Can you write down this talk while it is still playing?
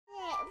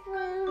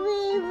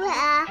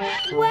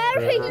Where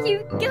are you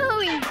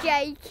going,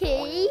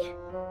 Jaki?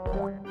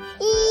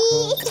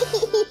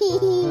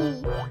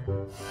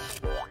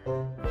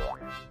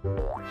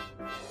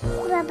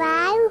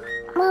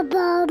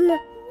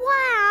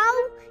 Wow!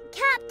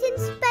 Captain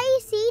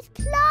Spacey's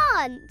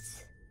plants!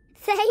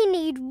 They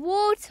need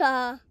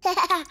water.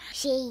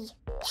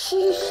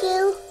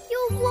 Shoo-shoo.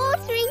 You're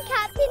watering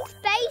Captain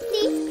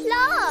Spacey's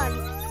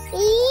plants.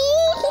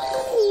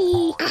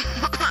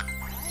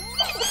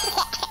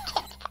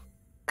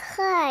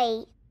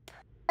 Cape.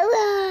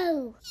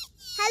 Whoa.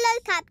 Hello,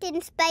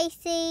 Captain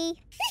Spacey.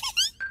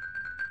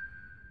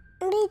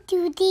 Let me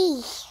do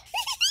this.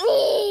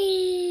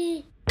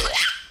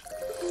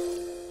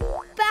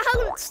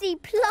 Bouncy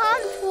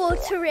plant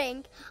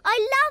watering. I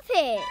love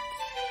it.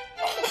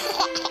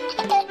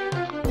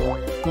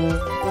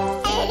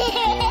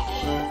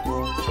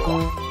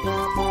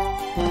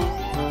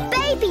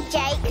 Baby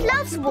Jake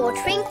loves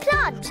watering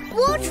plants.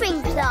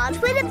 Watering plants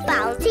with a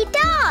bouncy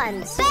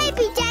dance.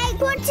 Baby Jake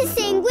wants to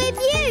sing with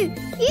you.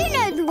 You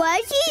know the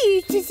words, you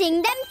used to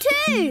sing them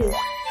too.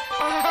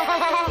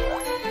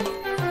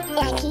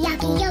 Yacki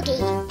Yacki Yogi,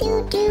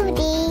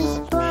 do-do-dee.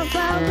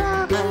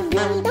 Bo-bo-bo,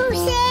 do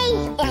say.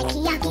 Yacki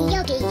Yacki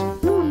Yogi,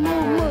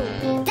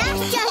 moo-moo-moo.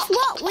 That's just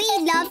what we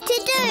love to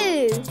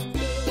do.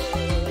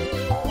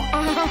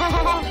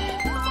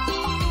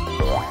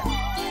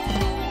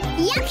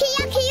 Yacki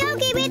Yacki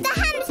Yogi with the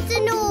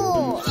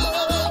Hamsternauts.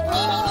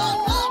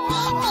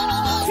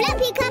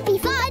 Flappy clappy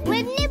fun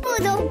with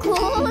nibbles, of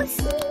course.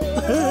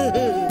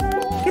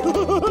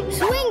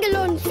 Swingle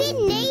on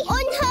Sydney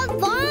on her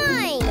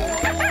vine.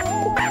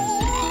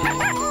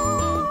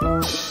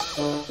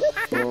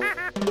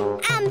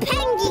 And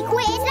Pengy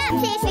quiz,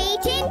 that's his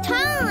feet in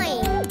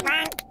time.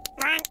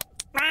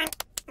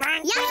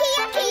 Yacki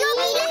Yacki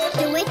Yogi, let's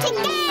do it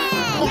again.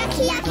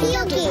 Yacki Yacki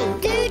Yogi,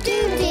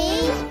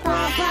 do-do-dee.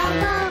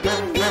 Ba-ba-ba,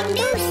 bing-bing,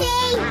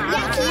 do-say.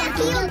 Yacki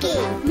Yacki Yogi,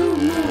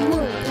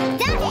 moo-moo-moo.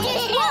 That's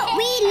just what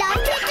we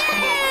love to do.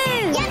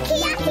 Yacki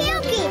Yacki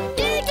Yogi,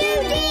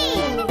 do-do-dee.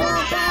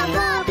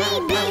 Ba-ba-ba,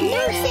 bing-bing,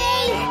 do-say.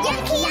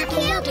 Yacki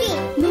Yacki Yogi,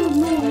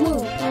 moo-moo-moo.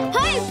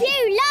 Hope you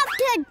love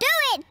to do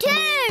it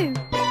too.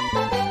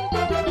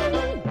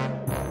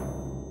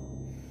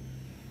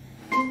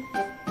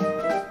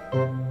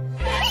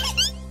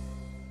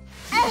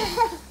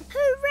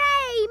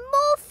 Hooray!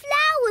 More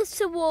flowers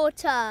to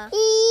water.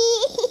 Yeah.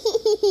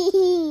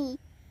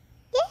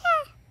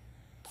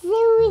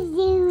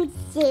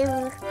 Zoo.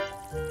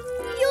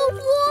 You're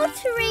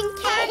watering,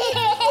 Kenny.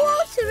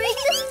 Watering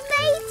the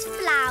space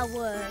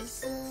flowers.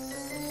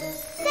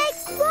 They're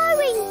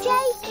growing,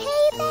 Jaki.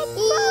 They're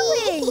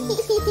growing.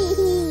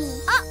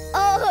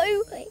 Uh-oh.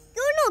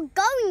 You're not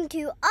going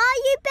to, are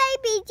you,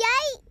 Baby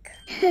Jake?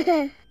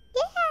 Yeah.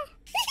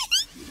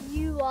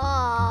 You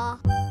are.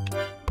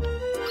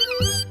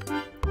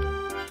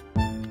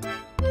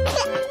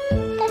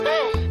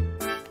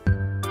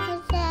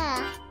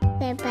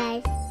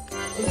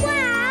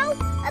 Wow,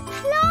 a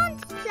plant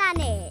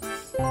planet.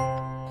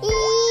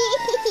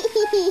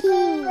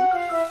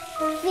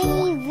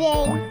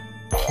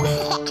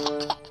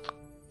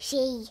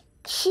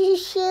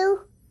 Shoo-shoo.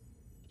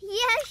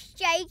 Yes,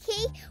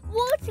 Jaki.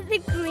 Water the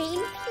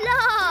green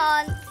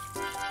plants.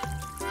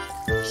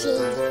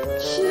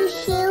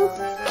 Shoo-shoo.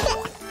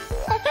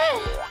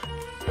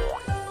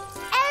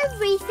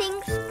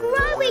 Everything's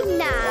growing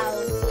now.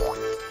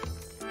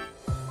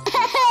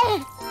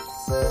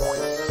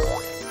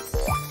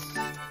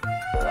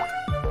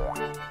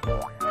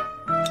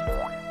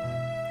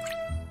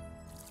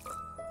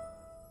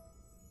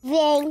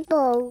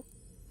 Rainbow.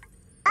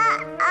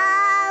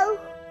 Uh-oh.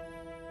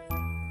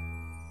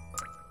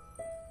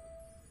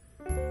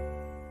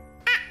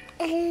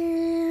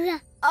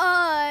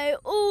 Oh,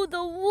 all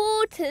the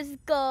water's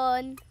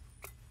gone.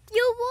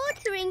 Your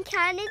watering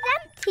can is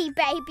empty,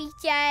 Baby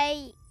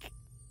Jake.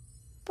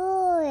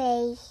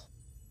 Boy.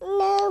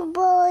 No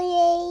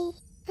boy.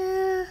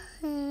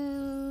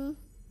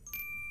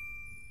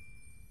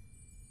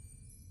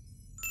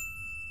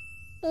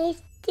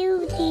 It's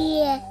too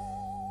dear.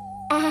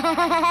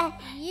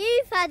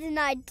 You've had an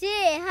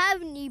idea,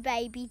 haven't you,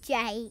 Baby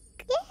Jake?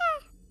 Yeah.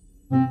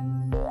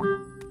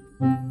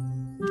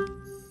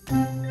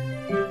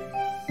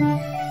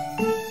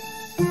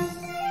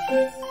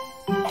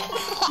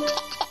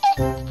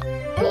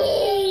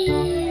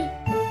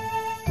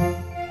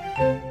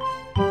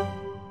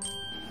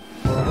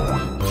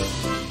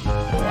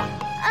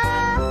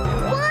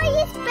 Why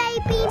is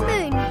Baby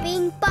Moon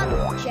being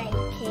bumped,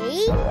 Jaki?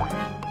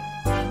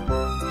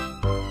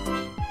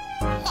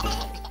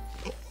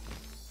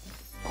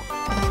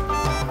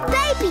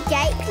 Baby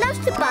Jake loves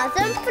to buzz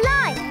and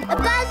fly. A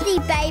buzzy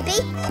baby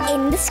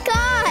in the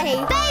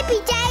sky. Baby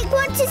Jake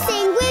wants to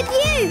sing with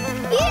you.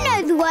 You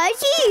know the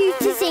words, you used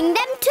to sing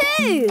them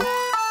too.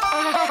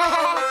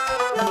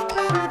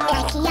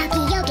 Yacki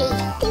Yacki Yogi,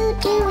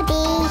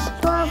 do-do-dee.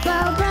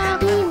 Bo-bo-bo,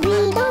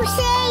 bee-bee,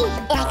 do-say.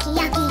 Yacki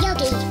Yacki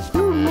Yogi,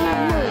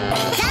 moo-moo-moo.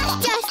 That's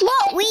just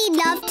what we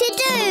love to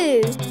do.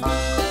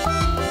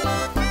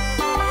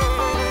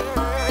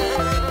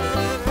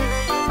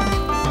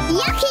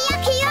 Yacki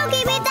Yacki Yogi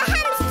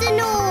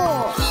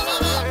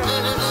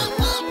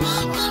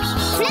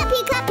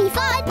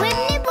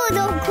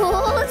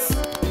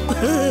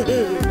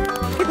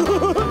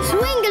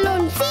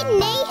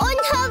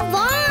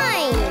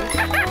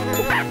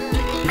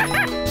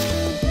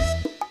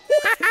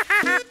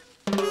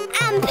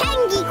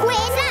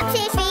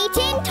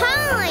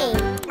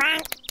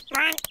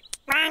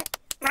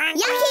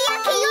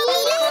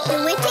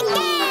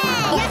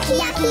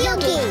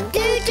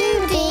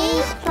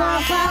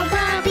Bob, bob,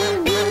 bob,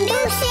 bing, bing,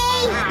 Lucy.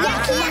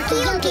 Yaki, yaki,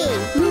 yogi.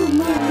 Moo,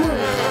 moo, moo.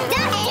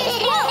 That's just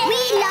what we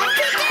love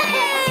to do.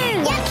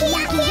 Yaki,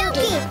 yaki,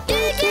 yogi. Do,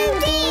 do,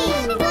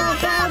 dee. Bob,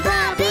 bob,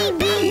 bob, bing,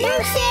 bing,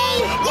 Lucy.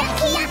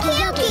 Yaki, yaki,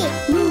 yogi.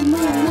 Moo,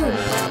 moo, moo.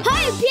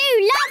 Hope you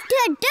love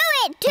to do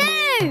it too.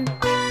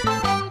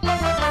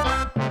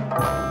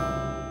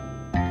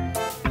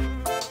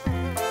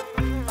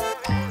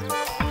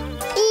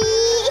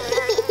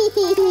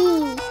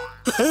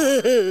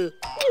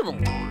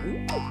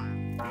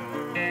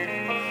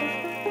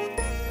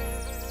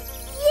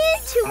 You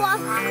two are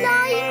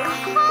flying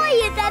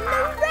higher than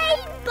the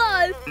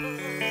rainbow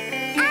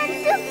and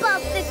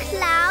above the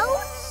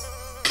clouds.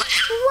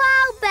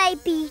 Wow,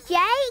 baby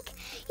Jake,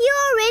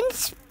 you're in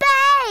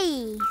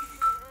space.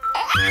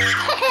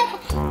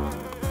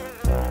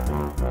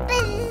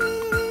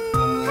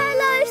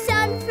 Hello,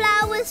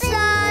 sunflower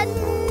sun.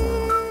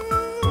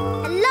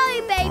 Hello,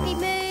 baby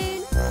moon.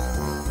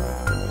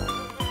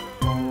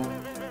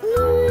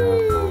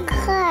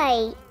 Hi.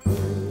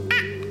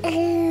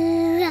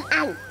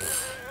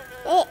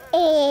 It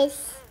is.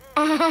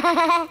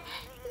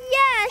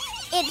 Yes,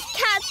 it's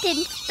Captain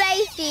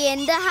Spacey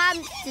and the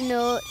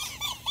Hamsternauts.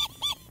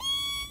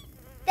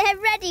 They're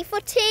ready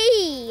for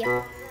tea.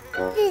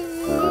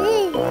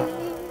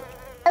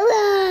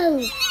 Hello.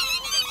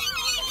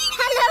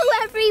 Hello,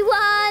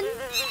 everyone.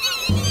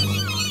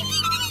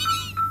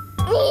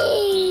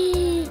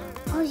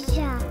 Oh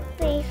yeah,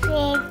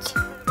 perfect.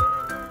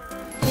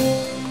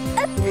 A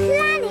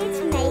planet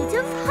made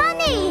of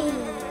honey.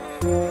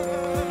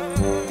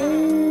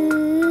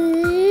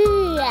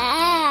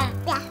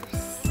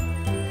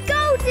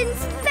 Golden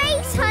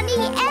space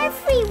honey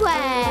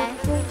everywhere.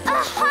 A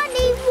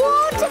honey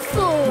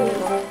waterfall.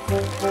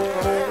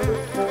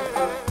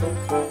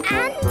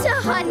 And a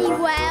honey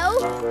well.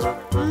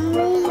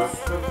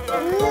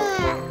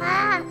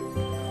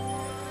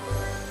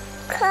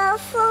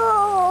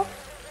 Careful.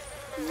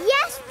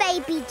 Yes,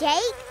 baby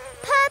Jake.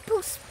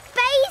 Purple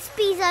space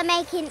bees are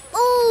making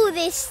all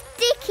this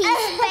sticky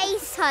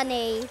space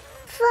honey.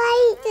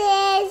 Try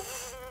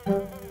this.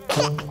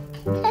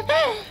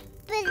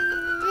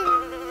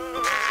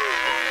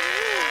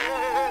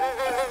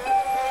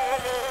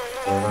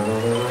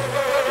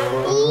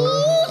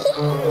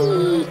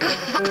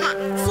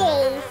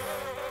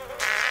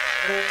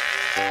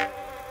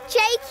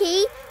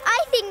 Jaki,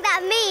 I think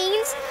that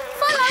means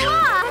follow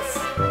us.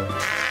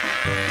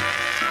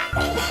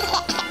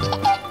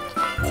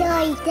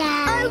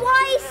 Oh,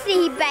 I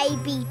see,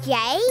 baby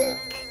Jake.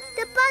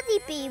 The buddy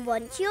bee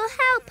wants your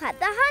help at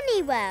the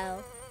honey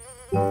well.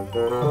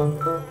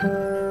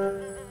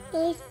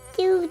 It's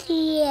still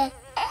here.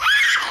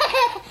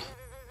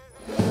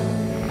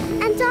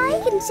 And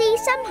I can see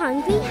some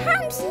hungry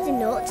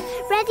hamsternauts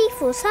ready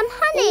for some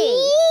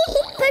honey.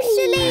 Push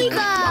the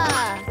lever.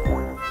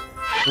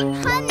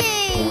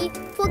 Honey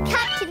for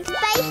Captain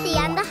Spacey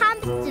and the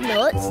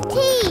Hamsternauts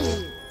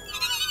tea.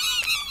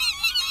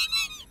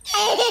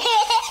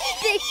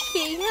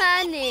 Sticky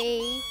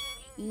honey.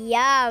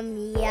 Yum,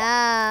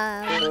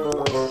 yum.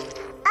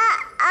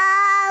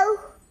 Uh-oh.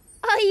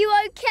 Are you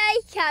okay,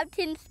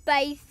 Captain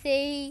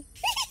Spacey?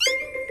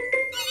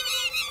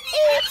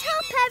 Eat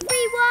up,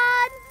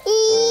 everyone.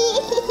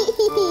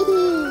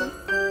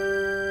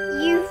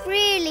 You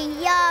really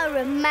are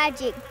a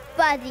magic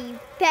buddy,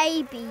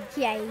 baby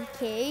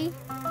Jakey.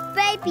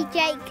 Baby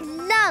Jake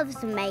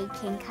loves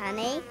making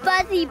honey.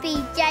 Buddy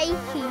bee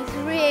Jakey's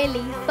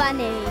really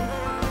funny.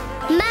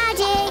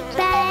 Magic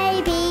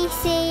baby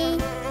see,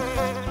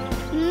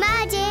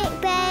 magic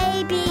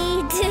baby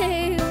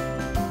do,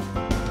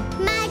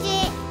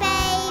 magic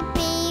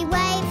baby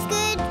waves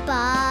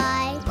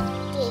goodbye.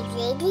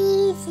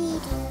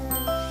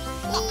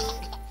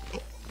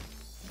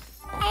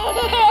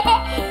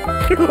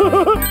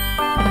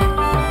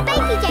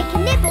 Baby Jake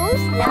and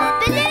Nibbles love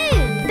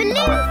balloons.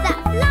 Balloons that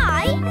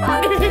fly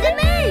up to the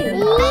moon.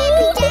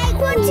 Baby Jake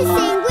wants to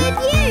sing with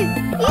you.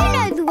 You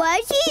know the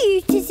words, you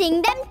used to sing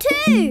them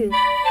too.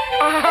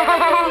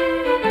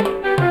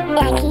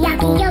 Yaki,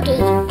 yaki, yogi,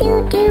 do,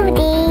 do,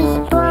 dee.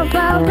 Bo,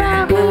 bo, bo,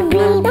 bee,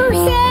 bee, do,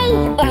 say.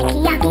 Yaki,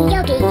 yaki,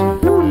 yogi,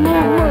 moo,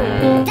 moo,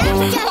 moo.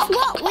 That's just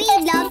what we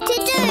love to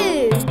do.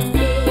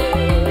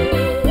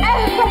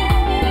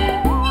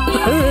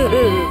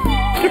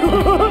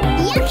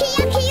 Yaki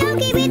Yaki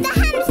Yogi with the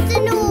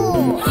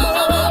Hamsternauts.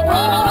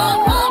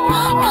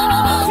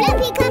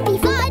 Flippy clappy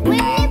fun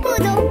with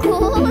Nibbles, of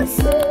course.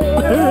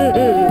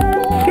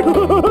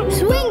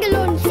 Swing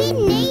along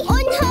Sydney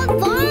on her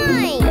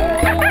vine.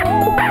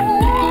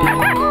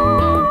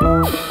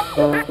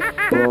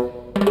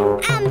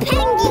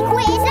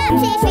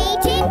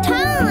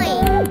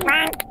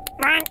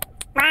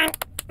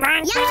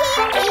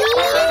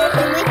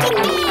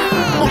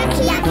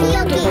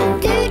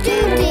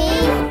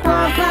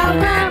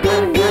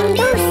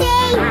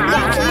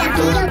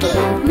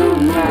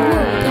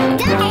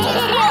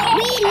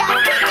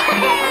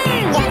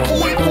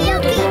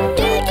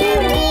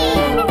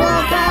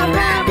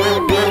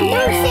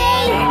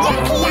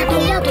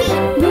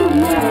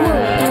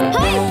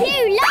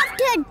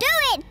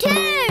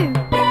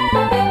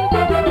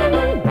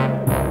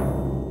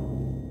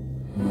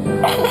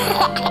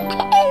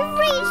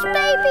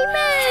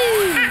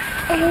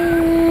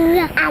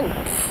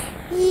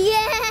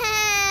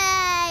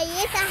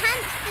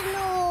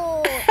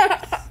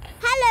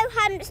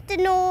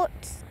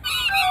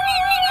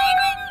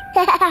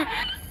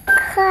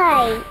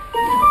 Hi.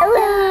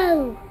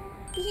 Hello.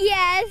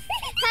 Yes.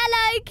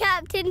 Hello,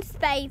 Captain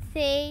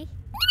Spacey.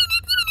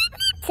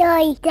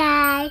 Sorry,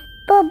 Dad.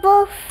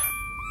 Bubbles.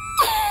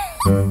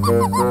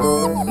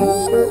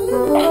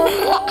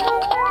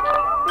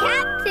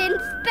 Captain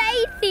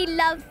Spacey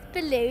loves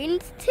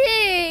balloons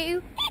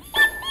too.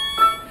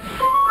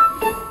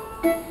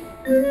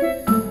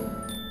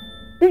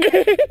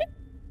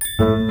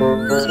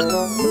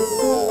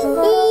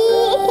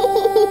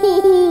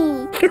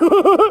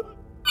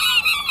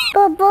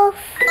 Bubbles.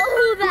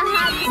 All the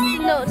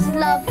Hamsternauts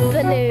love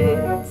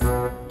balloons.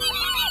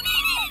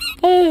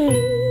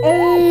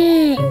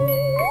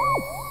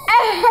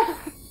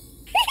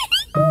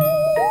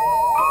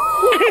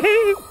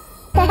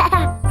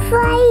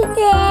 Try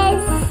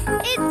this.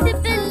 It's a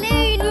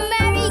balloon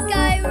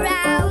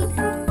merry-go-round.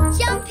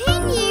 Jump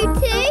in, you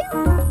two.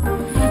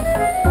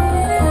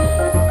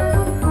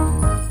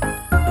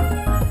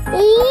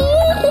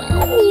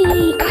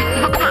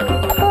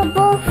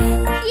 Bubbles.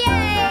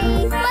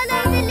 Yay!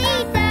 Follow the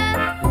leader,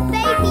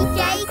 Baby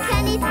Jake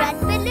and his red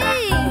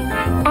balloon.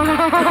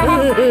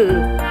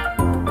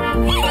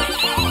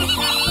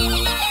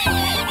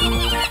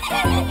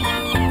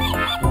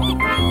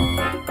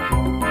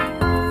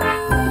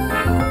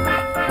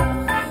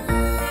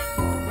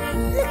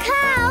 Look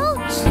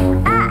out!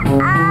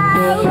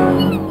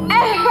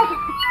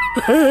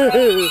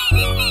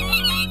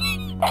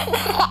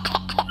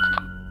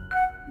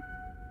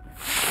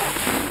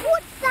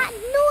 What's that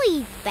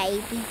noise,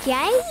 Baby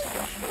Jake?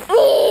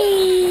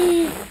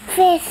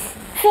 Fish.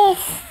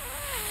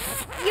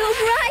 You're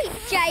right,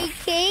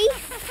 Jaki.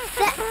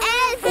 The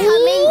air's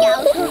coming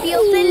out of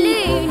your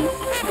balloon.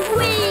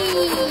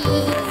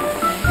 Whee!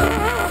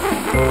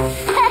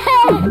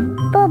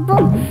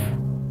 Bubbles.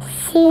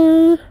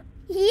 Sing.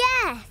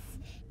 Yes,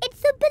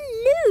 it's a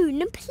balloon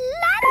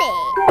planet.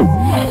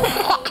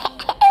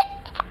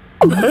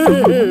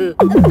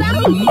 A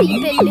bouncy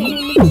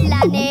balloon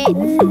planet.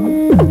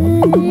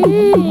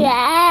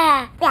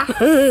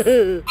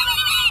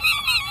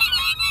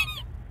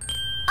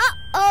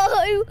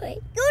 Uh-oh,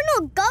 you're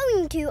not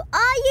going to,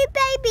 are you,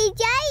 Baby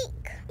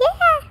Jake?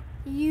 Yeah.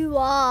 You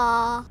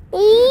are.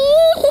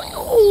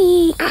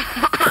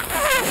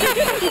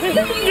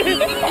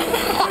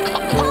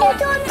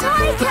 Hold on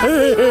tight,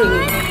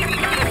 everyone.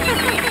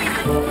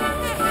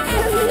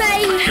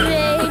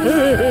 Amazing.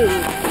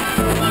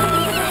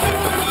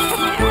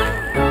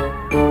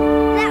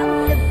 That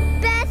was the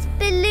best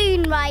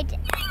balloon ride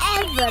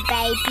ever,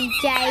 Baby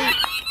Jake.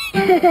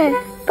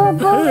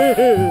 Bubbles.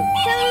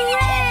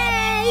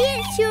 Hooray!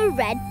 It's your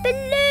red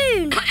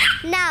balloon.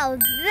 Now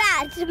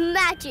that's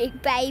magic,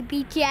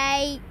 Baby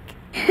Jake.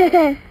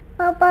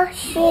 Bubbles.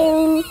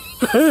 Sing.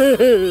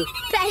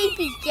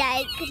 Baby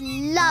Jake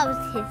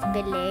loves his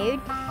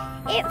balloon.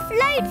 It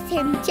floats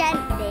him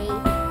gently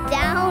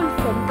down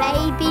from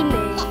Baby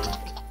Moon.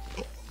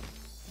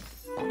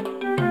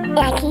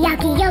 Yacki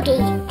Yacki Yogi.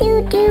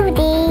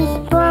 Do-do-dee.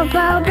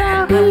 Bo-bo-bo.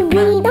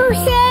 We-we-do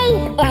say.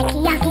 Yacki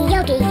Yacki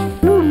Yogi.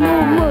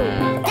 Moo-moo-moo.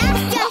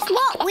 That's just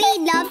what we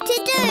love to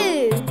do.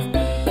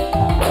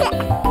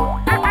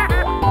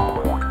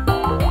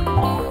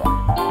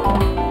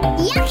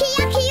 Yacki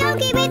Yacki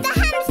Yogi with the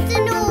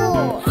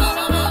Hamsternauts.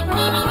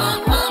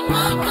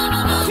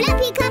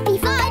 Flappy clappy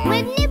fun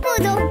with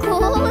nibbles, of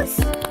course.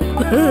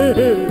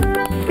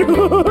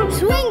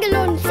 Swingle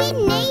on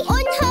Sydney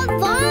on her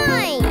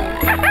vine.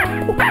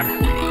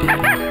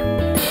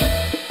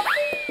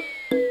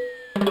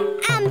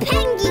 And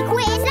Pengy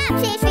Quiz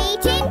laps his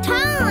feet in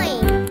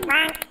time.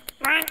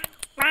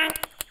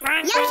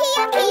 Yacki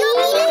Yacki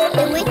Yogi, let's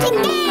do it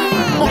again.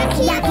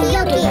 Yacki Yacki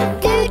Yogi,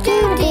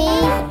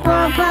 do-do-dee.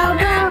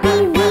 Bo-bo-bo,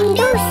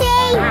 we-we-do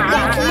say.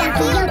 Yacki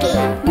Yacki Yogi,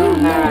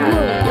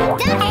 moo-moo-moo.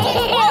 That's just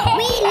what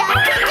we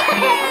love to do.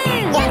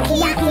 Yacki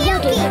Yacki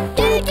Yogi,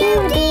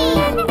 do-do-dee.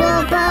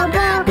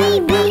 Bo-bo-bo,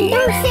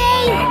 we-we-do say.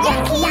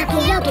 Yacki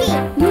Yacki Yogi,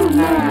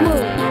 moo-moo-moo.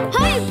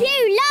 Hope you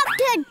love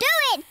to do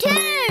it too.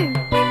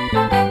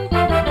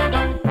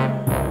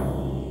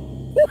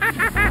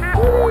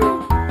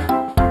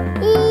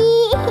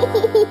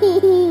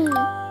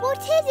 What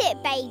is it,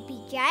 Baby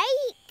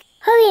Jake?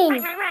 Hurry.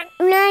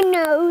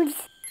 Nano's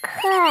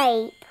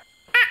cape.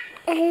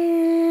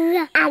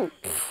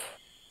 Ants.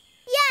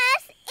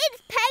 Yes,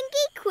 it's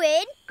Pengy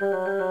Quinn.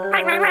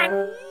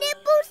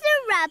 Nibbles the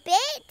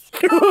rabbit.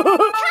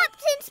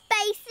 Captain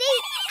Spacey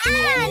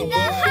and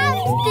the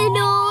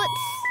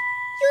Hamsternauts.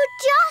 You're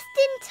just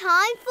in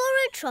time for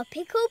a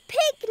tropical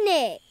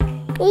picnic.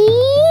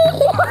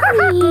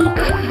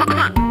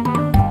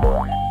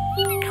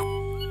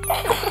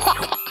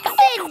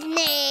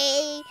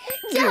 Sydney,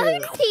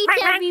 don't eat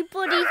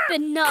everybody's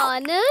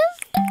bananas.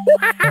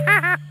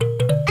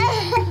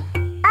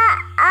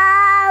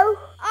 Uh-oh.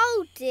 Oh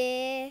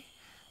dear.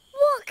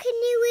 What can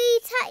you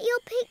eat at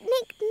your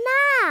picnic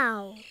now?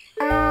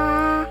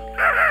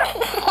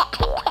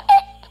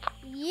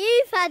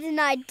 You've had an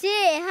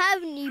idea,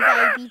 haven't you,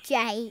 Baby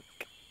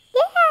Jake?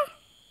 Yeah.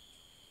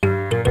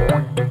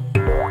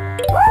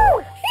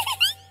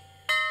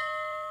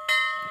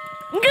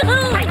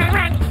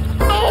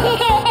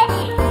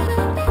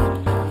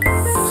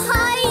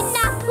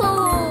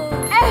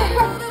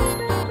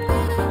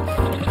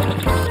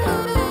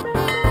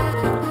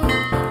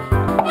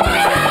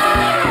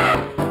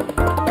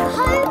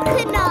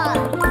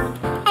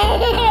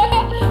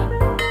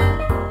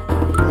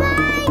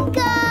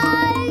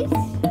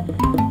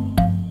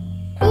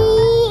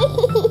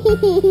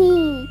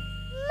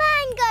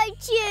 Mango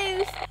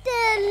juice!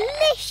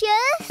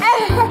 Delicious!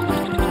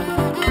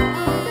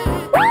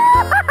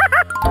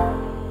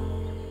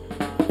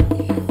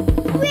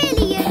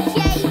 Brilliant,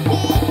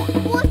 Jaki!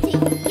 What a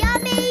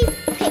yummy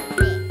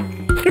picnic!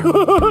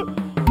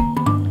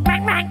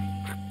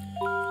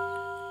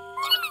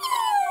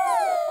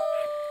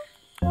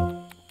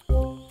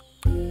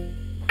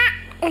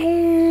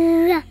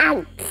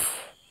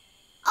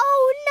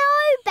 Oh no,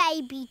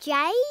 baby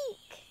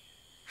Jake!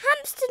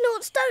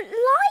 Hamsternauts don't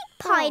like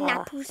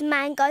pineapples,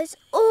 mangoes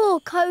or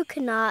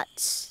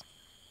coconuts.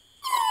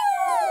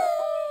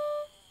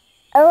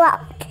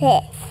 What's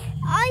this?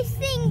 I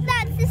think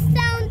that's the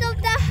sound of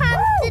the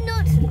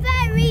hamsternauts'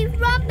 very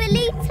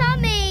rumbly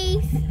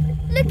tummies.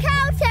 Look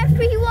out,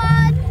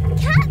 everyone!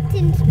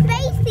 Captain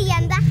Spacey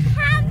and the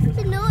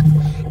hamsternauts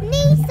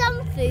need some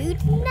food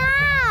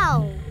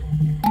now.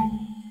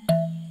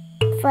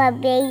 For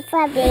me.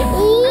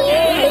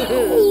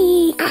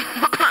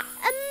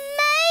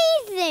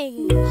 Amazing!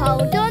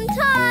 Hold on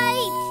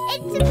tight.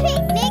 It's a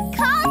picnic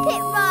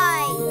carpet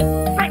ride.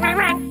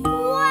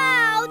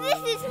 Wow,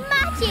 this is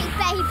magic,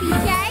 baby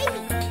Jake.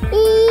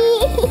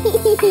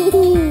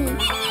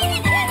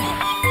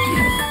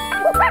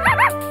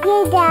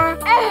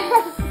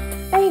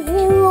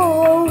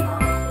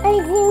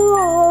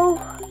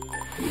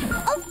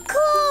 Of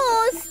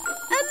course!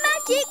 A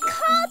magic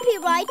carpet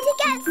ride to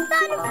get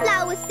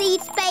sunflower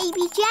seeds,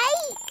 baby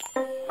Jake.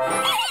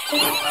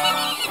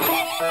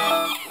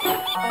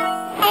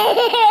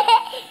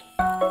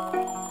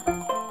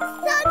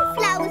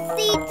 Sunflower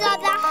seeds are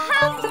the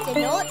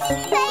hamsternauts'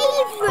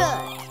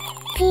 favourite.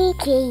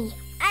 Peaky.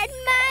 And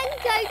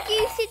mango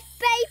juice is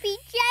baby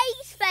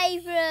Jake's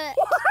favourite.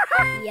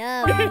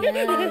 Yum.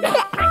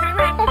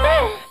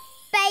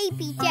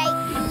 Baby Jake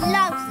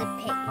loves a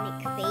picnic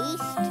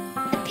feast.